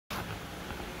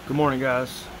Good morning,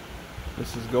 guys.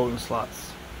 This is Golden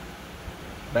Slots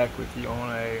back with you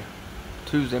on a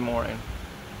Tuesday morning.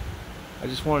 I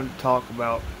just wanted to talk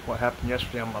about what happened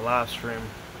yesterday on my live stream.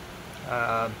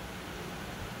 I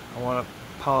want to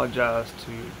apologize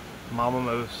to Mama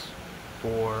Moose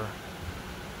for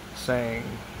saying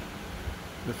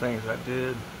the things I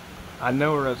did. I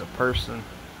know her as a person,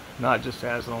 not just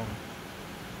as on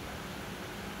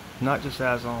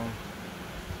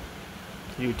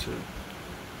YouTube.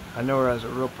 I know her as a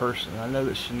real person. I know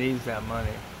that she needs that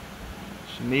money.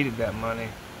 She needed that money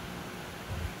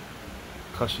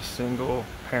because she's single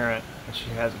parent and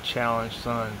she has a challenged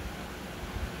son.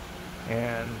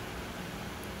 And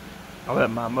I let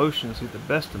my emotions get the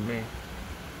best of me,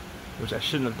 which I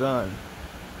shouldn't have done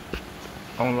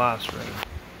on live stream.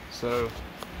 So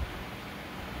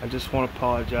I just want to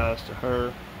apologize to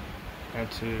her and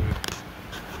to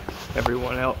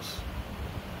everyone else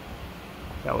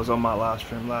that was on my live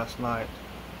stream last night.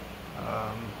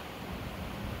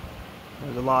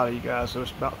 There's a lot of you guys.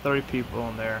 There's about 30 people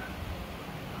on there.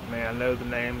 I mean, I know the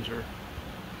names are,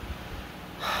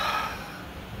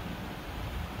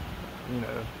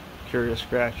 Curious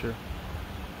Scratcher,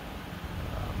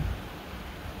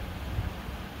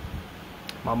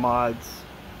 my mods,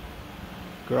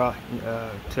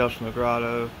 Tales from the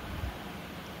Grotto,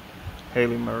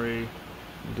 Haley Marie,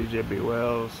 DJ B.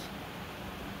 Wells.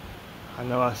 I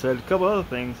know I said a couple other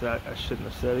things that I shouldn't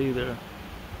have said either,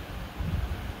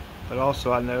 but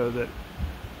also I know that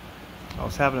I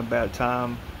was having a bad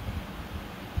time.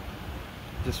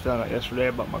 Just found out yesterday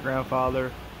about my grandfather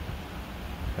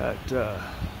that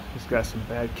he's got some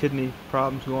bad kidney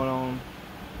problems going on,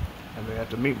 and they have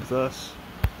to meet with us.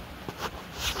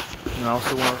 And I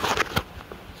also want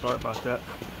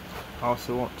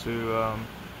to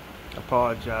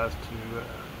apologize to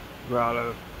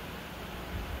Grotto.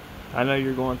 I know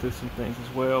you're going through some things as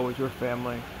well with your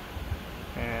family,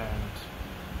 and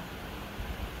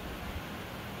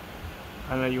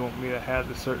I know you want me to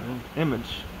have a certain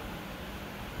image.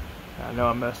 I know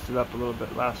I messed it up a little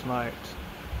bit last night.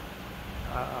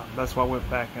 That's why I went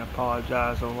back and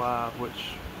apologized on live,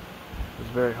 which was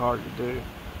very hard to do.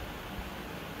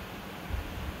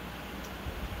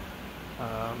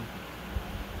 I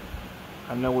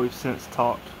know we've since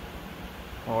talked,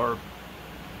 or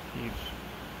you've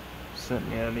sent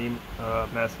me an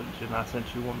message, and I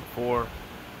sent you one before.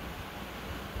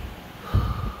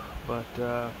 But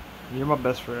you're my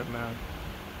best friend, man.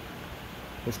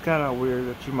 It's kind of weird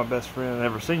that you're my best friend. I've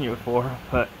never seen you before,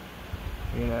 but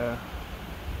you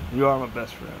are my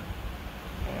best friend,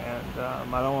 and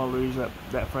I don't want to lose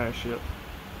that friendship.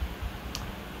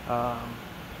 I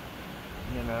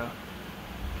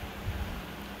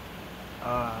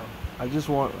just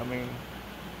want.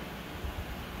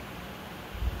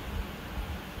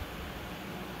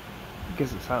 I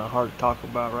guess it's kind of hard to talk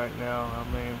about right now.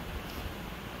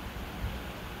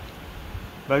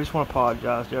 But I just want to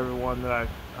apologize to everyone that I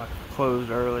closed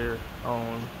earlier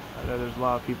on. I know there's a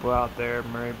lot of people out there: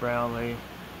 Mary Brownlee,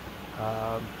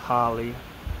 Holly,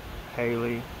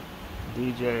 Haley,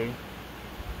 DJ,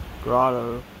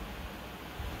 Grotto,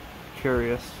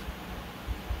 Curious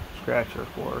Scratcher,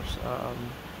 of course,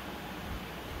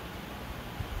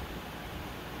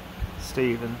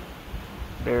 Steven,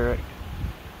 Derek.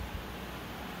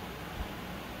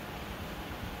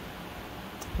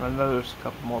 I know there's a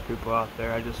couple more people out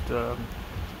there. I just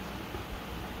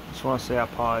want to say I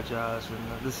apologize, and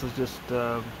this is just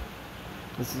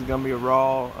this is gonna be a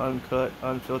raw, uncut,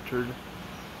 unfiltered,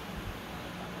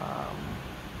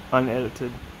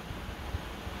 unedited.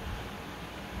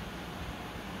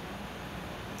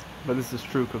 But this is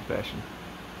true confession.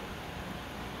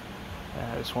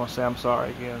 And I just want to say I'm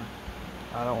sorry again.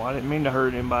 I didn't mean to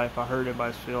hurt anybody. If I hurt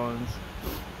anybody's feelings.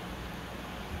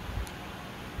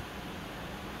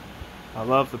 I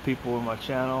love the people in my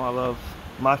channel. I love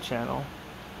my channel.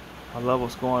 I love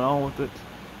what's going on with it.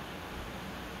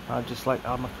 I'm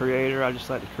a creator. I just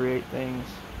like to create things.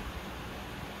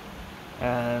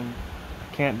 And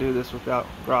I can't do this without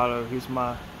Grotto. He's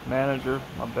my manager,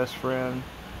 my best friend,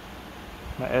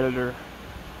 my editor.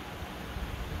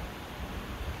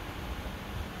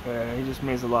 And he just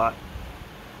means a lot.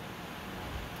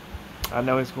 I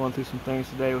know he's going through some things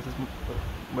today with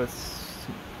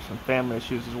some family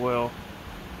issues as well,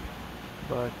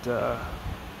 but I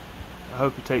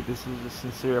hope you take this as a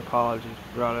sincere apology,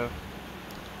 Grotto,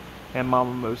 and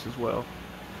Mama Moose as well.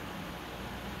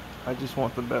 I just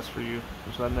want the best for you,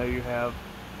 because I know you have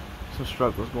some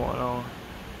struggles going on,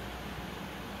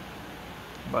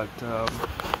 but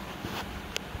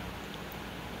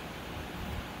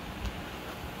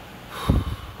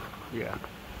yeah.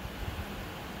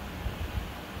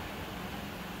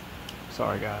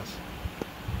 sorry guys.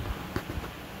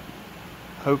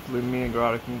 Hopefully me and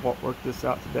Grotto can work this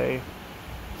out today.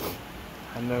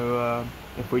 I know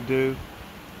if we do,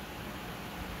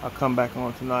 I'll come back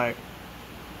on tonight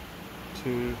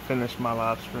to finish my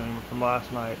live stream from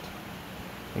last night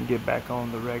and get back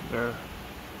on the regular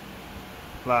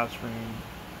live stream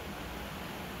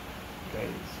days.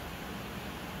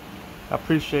 I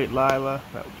appreciate Lila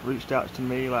that reached out to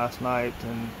me last night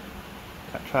and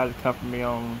tried to comfort me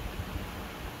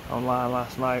online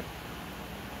last night.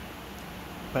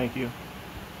 Thank you.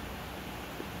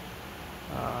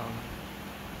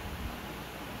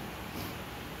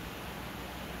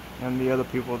 And the other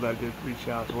people that did reach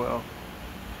out as well.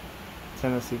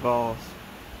 Tennessee Vols,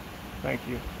 thank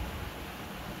you.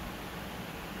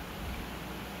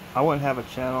 I wouldn't have a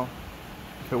channel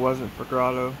if it wasn't for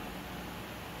Grotto.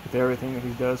 With everything that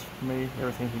he does for me,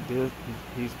 everything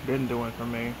he's been doing for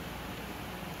me.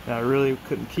 And I really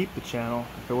couldn't keep the channel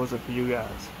if it wasn't for you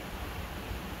guys.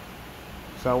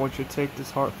 So I want you to take this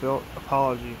heartfelt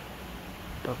apology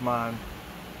of mine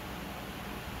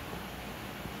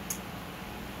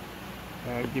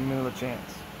and give me another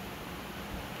chance.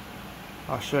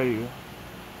 I'll show you.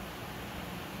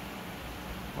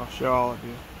 I'll show all of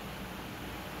you.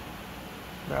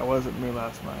 That wasn't me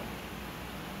last night.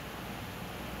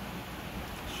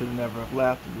 I should never have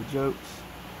laughed at the jokes.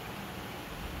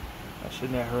 I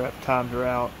should never have timed her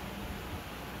out.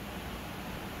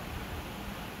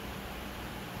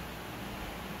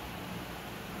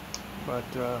 But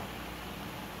I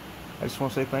just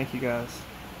want to say thank you guys.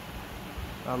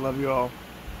 I love you all.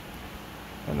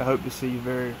 And I hope to see you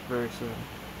very, very soon.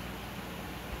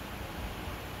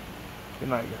 Good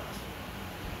night, guys.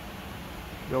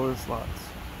 Golden Slots.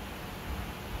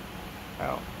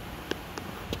 Out.